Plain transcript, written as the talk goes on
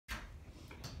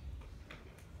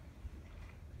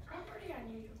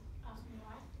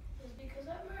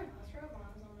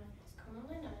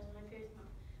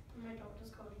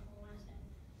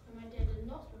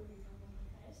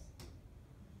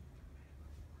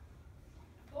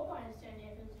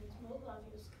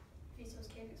vessels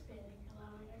keep expanding,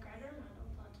 allowing a greater amount of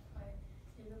blood to flow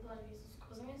through the blood vessels,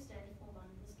 causing a stain to form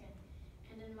under the skin,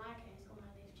 and in my case, on my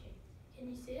left cheek. Can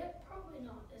you see it? Probably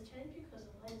not. It's changed because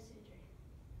of laser surgery.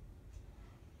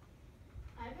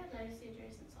 I've had laser surgery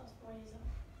since I was 4 years old.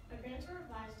 My parents were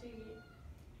advised to get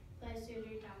laser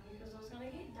surgery done because I was going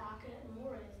to get darker and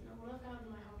more rays and it would have covered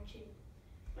my whole cheek.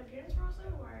 My parents were also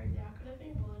worried that I could have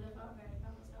been bullied if I felt bad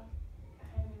about myself for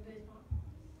having a birthmark.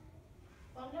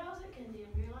 One day I was at kindy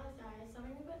and realised I had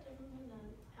something a bit different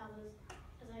than others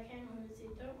as I came home and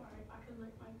said, don't worry, I can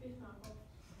lick my birthmark off.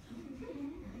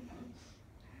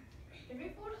 Every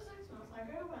 4 to 6 months I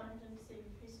go to Wellington to see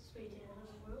Professor Sweetie, who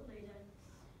is a world leader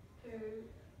who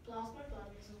blasts my blood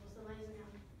vessels with a laser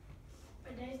gun.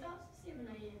 My day starts at 7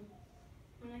 AM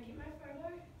when I get my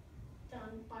photo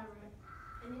done by rote,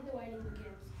 and then the waiting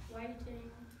begins.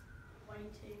 Waiting.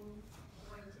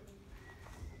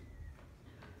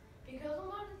 Because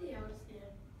I'm one of the eldest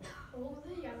there, all of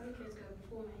the younger kids go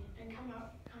before me and come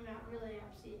out really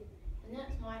upset, and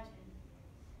that's my turn.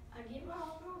 I get my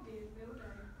hospital bed built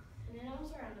in, and then I'm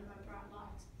surrounded by bright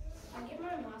lights. I get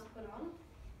my mask put on,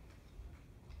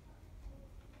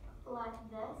 Like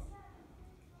this?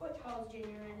 which holds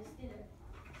general anesthetic.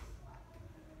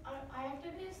 I have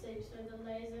to be asleep so the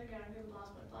laser gun can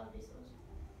blast my blood vessels.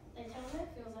 They tell me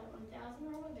it feels like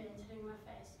 1,000 rubber bands hitting my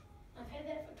face. I've had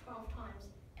that for 12 times,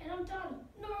 and I'm done.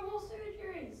 No more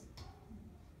surgeries.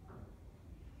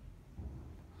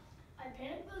 I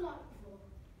panicked the night before,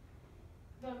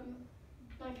 but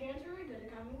my parents were really good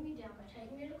at calming me down by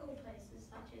taking me to cool places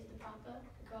such as the Papa,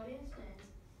 the Guardian Stands,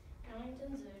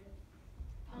 Wellington Zoo,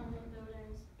 Parliament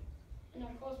buildings, and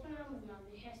of course when I'm with Mum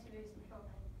there has to be some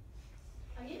shopping.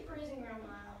 I get bruising around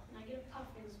my eye and I get a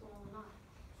puffing swollen eye.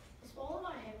 The swollen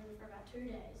eye happens for about 2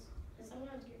 days and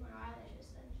sometimes get my eyelashes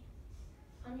singed.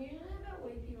 I'm usually a bit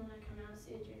weepy when I come out of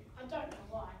surgery. I don't know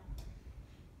why.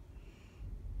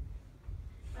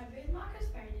 My birthmark has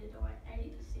faded to like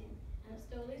 80% and it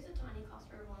still leaves a tiny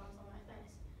cluster of lines on my face.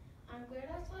 I'm glad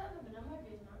I still have a bit of my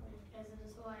birthmark left as it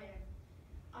is who I am.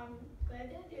 I'm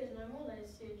glad that there is no more laser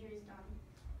surgeries done.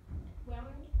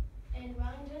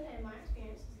 Wellington and my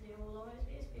experiences there will always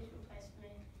be a special place for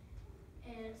me,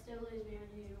 and it still leaves me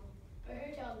unusual. But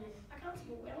who tells me I can't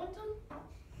support Wellington?